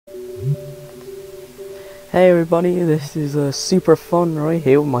Hey everybody, this is Super Fun right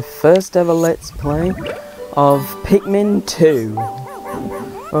here with my first ever Let's Play of Pikmin 2.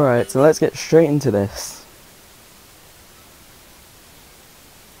 Alright, so let's get straight into this.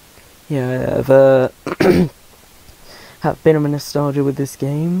 Yeah, I've have a bit of a nostalgia with this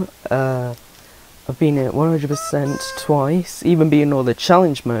game. I've been at 100% twice, even being all the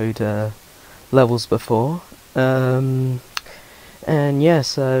challenge mode levels before. And yeah,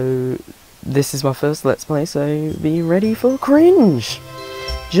 so this is my first Let's Play, so be ready for Cringe!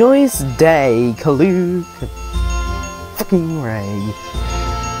 Joyous day, Kaloo, fucking Ray.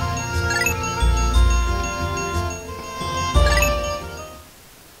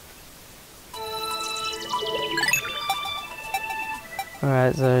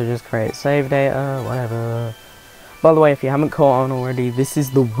 Alright, so just create save data, whatever. By the way, if you haven't caught on already, this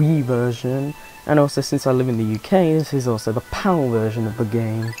is the Wii version, and also since I live in the UK, this is also the PAL version of the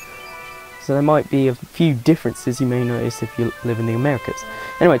game. So there might be a few differences you may notice if you live in the Americas.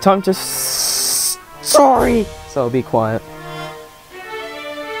 Anyway, time to sorry! So I'll be quiet.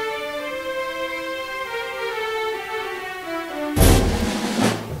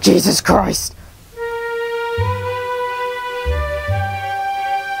 Jesus Christ!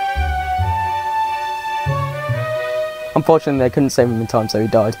 Unfortunately, they couldn't save him in time, so he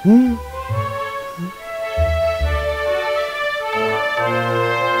died.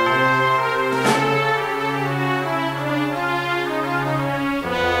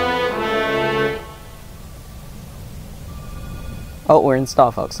 Oh, we're in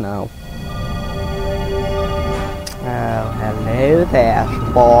Star Fox now. Oh, hello there,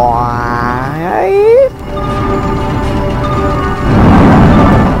 boy.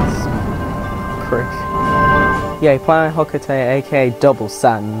 Prick. Yeah, Planet Hokate, aka Double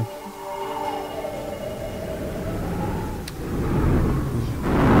Saturn.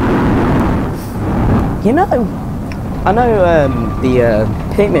 You know, I know the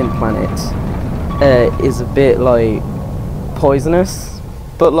Pikmin planet is a bit like poisonous,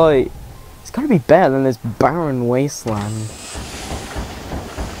 but like it's gotta be better than this barren wasteland.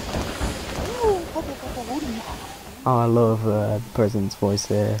 Oh, I love the President's voice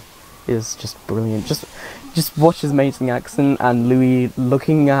here. It's just brilliant. Just watch his amazing accent and Louis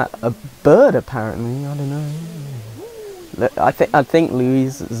looking at a bird. Apparently, I don't know. I think Louis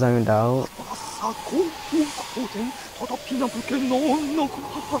is zoned out.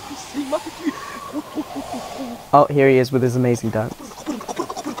 Oh, here he is with his amazing dance.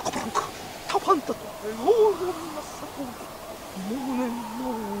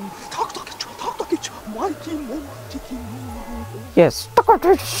 Yes.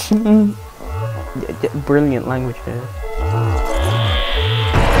 Brilliant language here.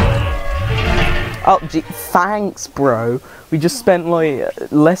 Oh, gee, thanks, bro. We just spent like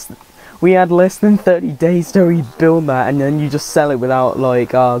we had less than 30 days to rebuild that, and then you just sell it without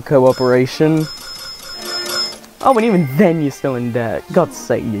like our cooperation. Oh, and even then you're still in debt. God's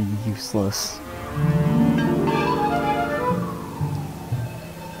sake, you're useless.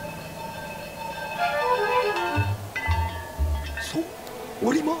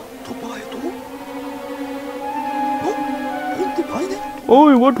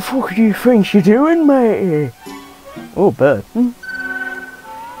 Oh, what the fuck do you think you're doing, mate? Oh, bird.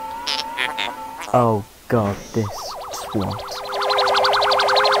 Oh god, this twat.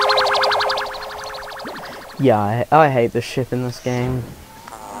 Yeah, I hate the ship in this game.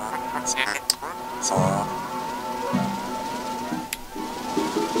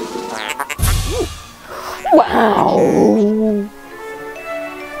 Wow!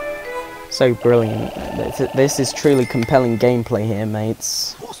 So brilliant. This is truly compelling gameplay here,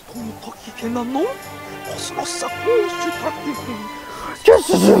 mates.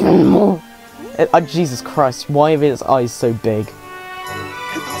 Jesus Christ, why are his eyes so big?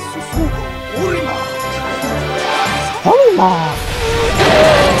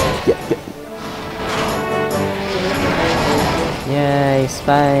 Yay,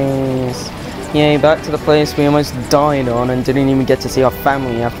 space. Yay, back to the place we almost died on and didn't even get to see our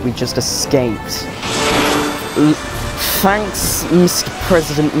family after we just escaped. Thanks, Mr.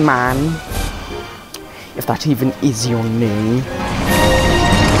 President Man. If that even is your name.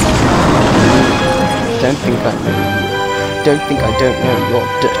 Don't think I don't know your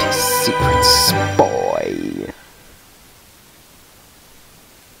dirty secrets, boy.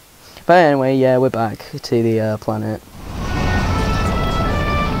 But anyway, yeah, we're back to the planet.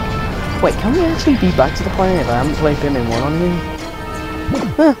 Wait, can we actually be back to the planet if I haven't played Pikmin 1 on here?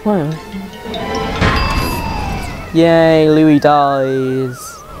 Whatever. Yay, Louis dies.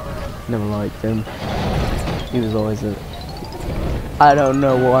 Never liked him. He was always a I don't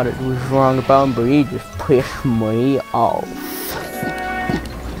know what it was wrong about him, but he just pissed me off.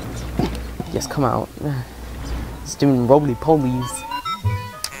 Yes, come out. It's doing roly-polies.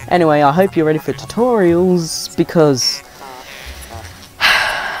 Anyway, I hope you're ready for tutorials, because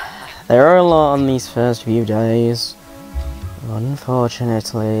there are a lot on these first few days.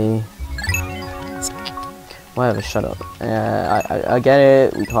 Unfortunately. Whatever, shut up. I get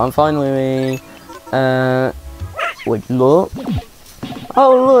it, we can't find Louis. Wait, look.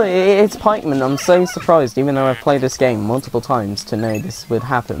 Oh look, it's Pikmin. I'm so surprised, even though I've played this game multiple times, to know this would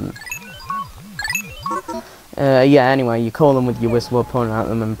happen. Yeah, anyway, you call them with your whistle, pointing at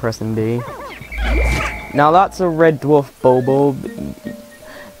them and pressing B. Now that's a red dwarf Bulbul.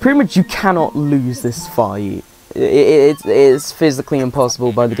 Pretty much you cannot lose this fight. It's physically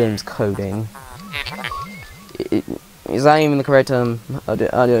impossible by the game's coding. Is that even the correct term? I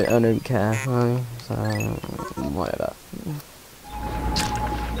don't care. So, whatever.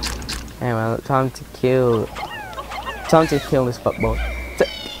 Anyway, time to kill this fuckboy.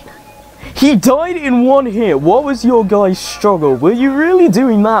 He died in one hit. What was your guys' struggle? Were you really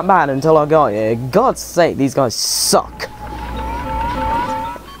doing that bad until I got here? God's sake, these guys suck.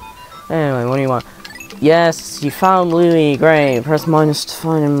 Anyway, what do you want? Yes, you found Louis. Great. Press minus to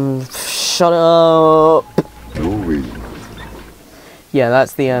find him. Shut up. Louis. Yeah,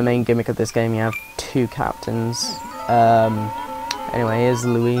 that's the main gimmick of this game. You have two captains. Anyway, here's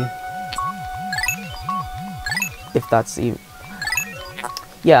Louis. If that's even...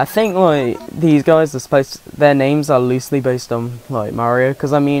 Yeah, I think, like, these guys are supposed to... Their names are loosely based on, like, Mario.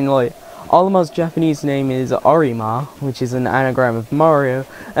 Because, I mean, like, Olimar's Japanese name is Orima, which is an anagram of Mario.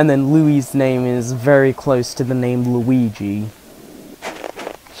 And then Louis' name is very close to the name Luigi.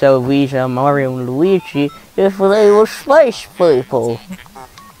 So we shall Mario and Luigi if they were space people.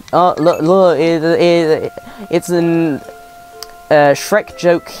 Oh, look, it's an Shrek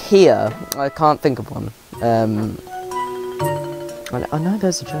joke here. I can't think of one. I know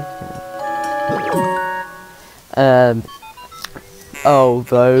there's a joke here. Oh,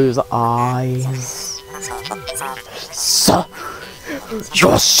 those eyes. So,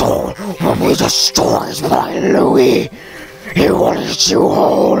 your soul will be destroyed by Louis. He will eat you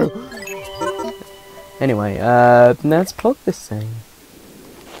whole. Anyway, let's plug this thing.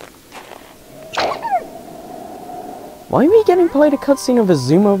 Why are we getting played a cutscene of a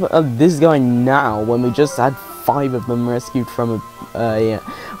zoom over of this guy now when we just had 5 of them rescued from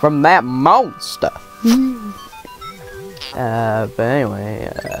from that monster? But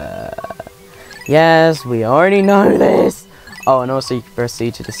anyway, yes, we already know this. Oh, and also you can press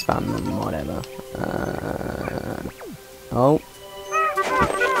C to spam them, whatever. Oh.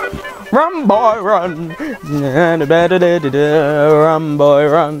 Run, boy, run! Run, boy,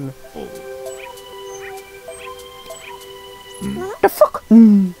 run! The fuck?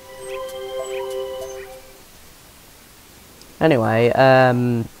 Anyway,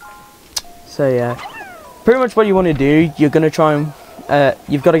 so yeah, pretty much what you want to do, you're gonna try and,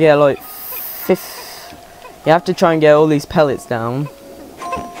 you've got to get like you have to try and get all these pellets down.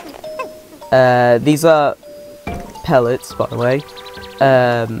 These are pellets, by the way.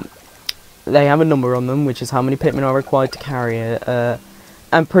 They have a number on them, which is how many Pikmin are required to carry it.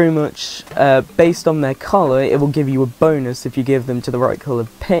 And pretty much, based on their colour, it will give you a bonus if you give them to the right colour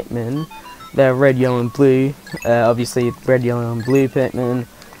Pikmin. They're red, yellow, and blue. Obviously, red, yellow, and blue Pikmin.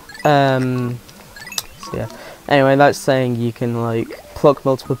 So yeah. Anyway, that's saying you can, like, pluck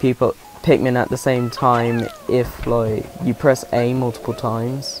multiple Pikmin at the same time if, like, you press A multiple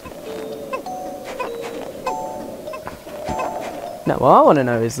times. Now, what I want to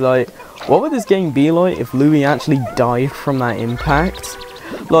know is, like, what would this game be like if Louis actually died from that impact?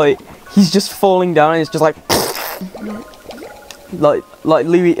 Like, he's just falling down and it's just like... like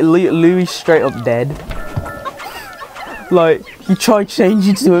Louis straight up dead. Like, you try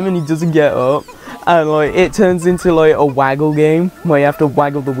changing to him and he doesn't get up. And, like, it turns into, like, a waggle game where you have to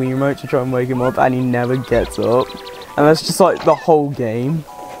waggle the Wii remote to try and wake him up and he never gets up. And that's just, like, the whole game.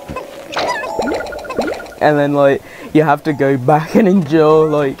 And then, like, you have to go back and endure,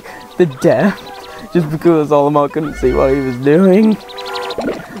 like, the death just because Olimar couldn't see what he was doing.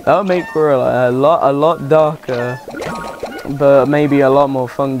 That would make for a lot darker, but maybe a lot more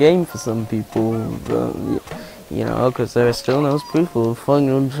fun game for some people. But, you know, because there are still those people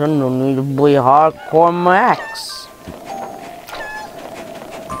fucking need to be hardcore max.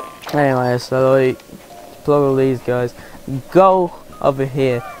 Anyway, so like, plug all these guys. Go over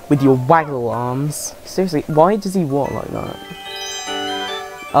here with your waggle arms. Seriously, why does he walk like that?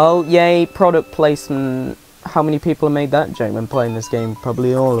 Oh, yay, product placement. How many people have made that joke when playing this game?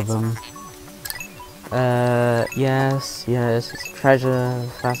 Probably all of them. Yes, it's treasure,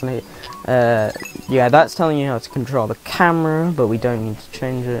 fascinating. Yeah, that's telling you how to control the camera, but we don't need to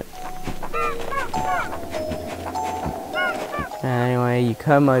change it. Anyway, you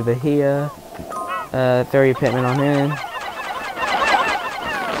come over here, throw your Pikmin on here,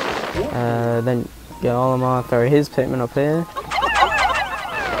 then get Olimar, throw his Pikmin up here,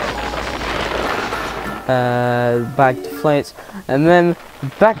 back deflates, and then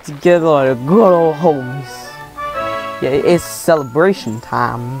back together like good old homies. Yeah, it's celebration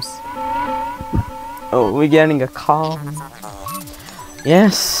times. Oh, we're getting a car.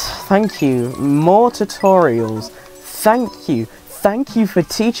 Yes, thank you. More tutorials. Thank you. Thank you for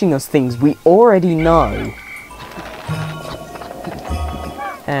teaching us things we already know.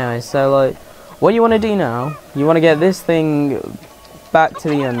 Anyway, so like, what you want to do now, you want to get this thing back to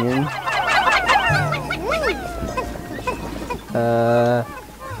the onion.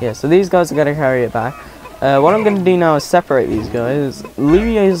 Yeah, so these guys are going to carry it back. What I'm going to do now is separate these guys.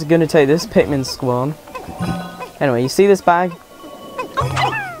 Louis is going to take this Pikmin squad. Anyway, you see this bag?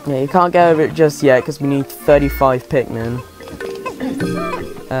 Yeah, you can't get over it just yet because we need 35 Pikmin.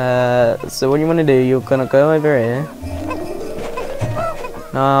 So what you want to do, you're going to go over here.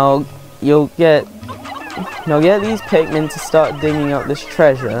 Now, you'll get these Pikmin to start digging up this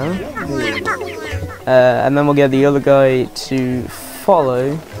treasure. And then we'll get the other guy to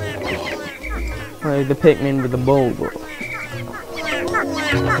follow the Pikmin with the bulb.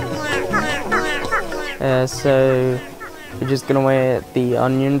 So we're just gonna wait at the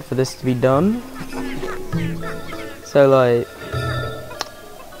onion for this to be done. So like,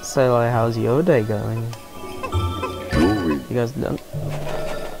 how's your day going? You guys done?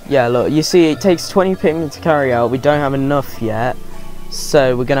 Yeah, look, you see, it takes 20 Pikmin to carry out. We don't have enough yet,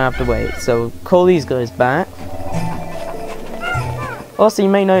 so we're gonna have to wait. So call these guys back. Also, you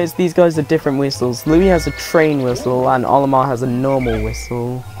may notice these guys are different whistles. Louis has a train whistle and Olimar has a normal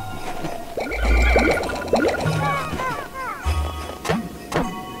whistle.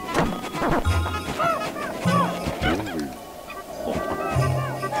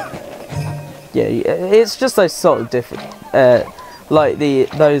 Yeah, it's just those sort of different, like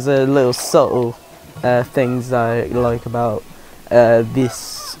those little subtle things I like about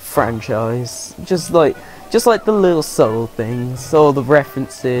this franchise. Just like the little subtle things, all the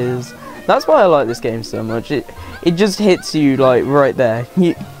references. That's why I like this game so much. It just hits you like right there.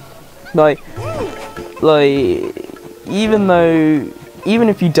 You like even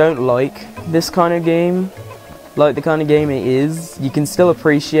if you don't like this kind of game, like the kind of game it is, you can still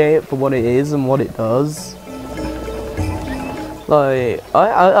appreciate it for what it is and what it does. Like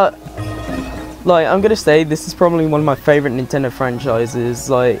I'm gonna say this is probably one of my favorite Nintendo franchises.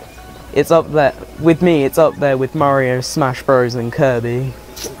 Like, it's up there with me. It's up there with Mario, Smash Bros, and Kirby.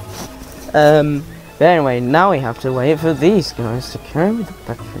 But anyway, now we have to wait for these guys to carry the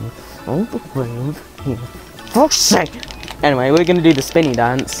battery all the way over here. Fuck's sake! Anyway, we're gonna do the spinny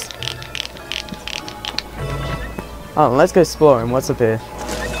dance. Oh, let's go exploring. What's up here?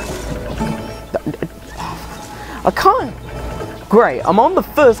 I can't. Great, I'm on the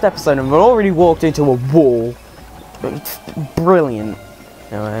first episode and I've already walked into a wall. It's brilliant.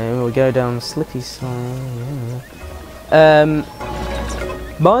 Anyway, we'll go down Slippy Slide.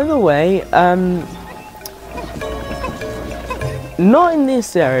 By the way, not in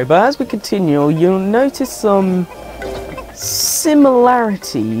this area, but as we continue, you'll notice some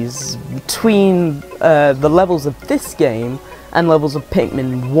similarities between the levels of this game and levels of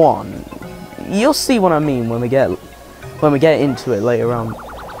Pikmin 1. You'll see what I mean when we get into it later on.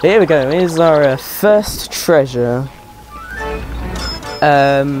 But here we go. Here's our first treasure.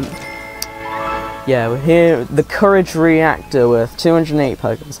 Yeah, we're here. The Courage Reactor worth 208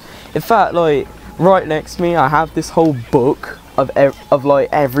 Pokemons. In fact, like right next to me, I have this whole book of like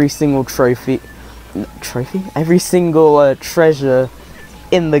every single every single treasure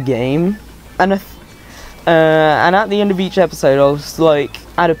in the game, and at the end of each episode, I'll just like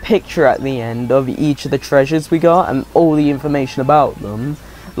add a picture at the end of each of the treasures we got and all the information about them,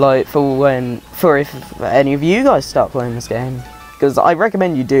 like for if any of you guys start playing this game, because I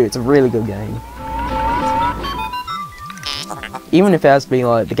recommend you do. It's a really good game. Even if it has to be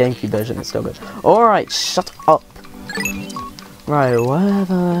like the GameCube version, it's still good. Alright, shut up. Right,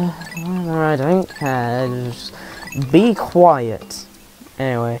 whether I don't care, just be quiet.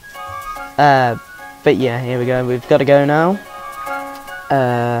 Anyway, but yeah, here we go. We've got to go now.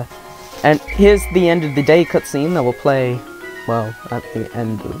 And here's the end of the day cutscene that will play, well, at the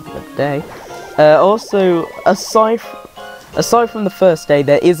end of the day. Also, aside from the first day,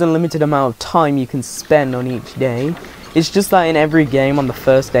 there is a limited amount of time you can spend on each day. It's just that in every game on the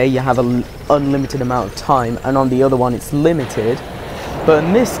first day you have an unlimited amount of time, and on the other one it's limited. But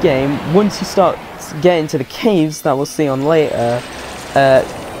in this game, once you start getting to the caves that we'll see on later,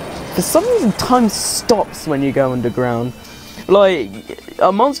 for some reason time stops when you go underground. Like,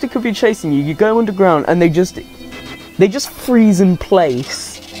 a monster could be chasing you, you go underground and they just freeze in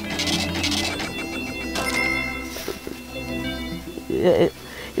place.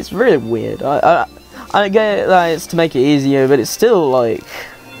 It's really weird. I get that it's to make it easier, but it's still like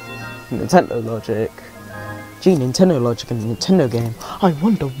Nintendo logic. Gee, Nintendo logic in a Nintendo game. I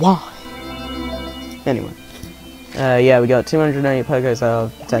wonder why. Anyway. Yeah, we got 280 Pokos out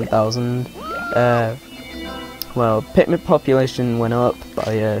of 10,000. Well, Pikmin population went up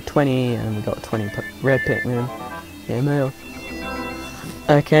by 20, and we got 20 red Pikmin. Yeah, mail.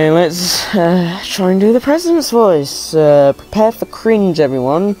 Okay, let's try and do the president's voice. Prepare for cringe,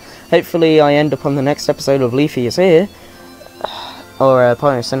 everyone. Hopefully I end up on the next episode of Leafy is Here. Or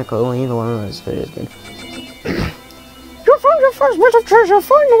Pioneer Cynical, either one of those videos good. You found your first bit of treasure,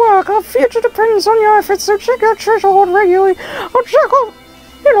 fine work. Our future depends on your efforts, so check your treasure hoard regularly. Oh, check out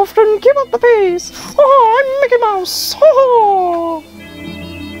it often, keep up the pace. Oh, I'm Mickey Mouse. Oh.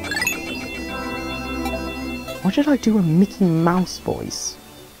 Why did I do a Mickey Mouse voice?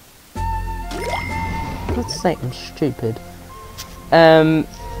 Let's say I'm stupid.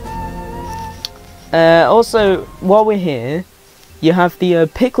 Also, while we're here, you have the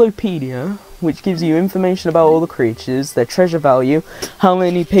Piclopedia, which gives you information about all the creatures, their treasure value, how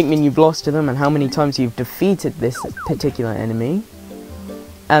many Pikmin you've lost to them, and how many times you've defeated this particular enemy.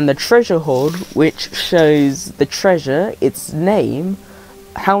 And the treasure hoard, which shows the treasure, its name,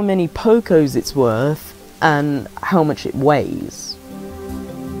 how many Pokos it's worth, and how much it weighs.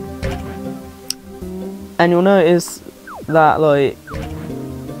 And you'll notice that, like,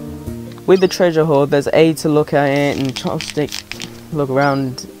 with the treasure hoard, there's A to look at it and chopstick look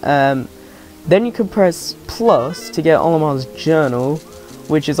around. Then you can press plus to get Olimar's journal,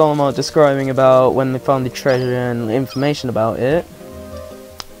 which is Olimar describing about when they found the treasure and information about it.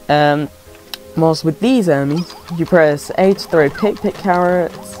 Whilst with these enemies, you press A to throw pick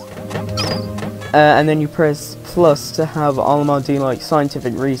carrots, and then you press plus to have Olimar do like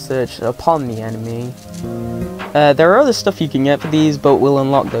scientific research upon the enemy. There are other stuff you can get for these, but we'll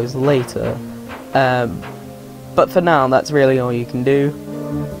unlock those later. But for now, that's really all you can do.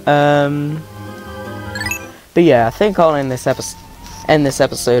 But yeah, I think I'll end this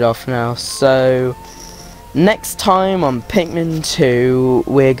episode off now. So next time on Pikmin 2,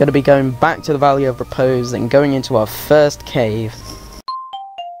 we're going to be going back to the Valley of Repose and going into our first cave.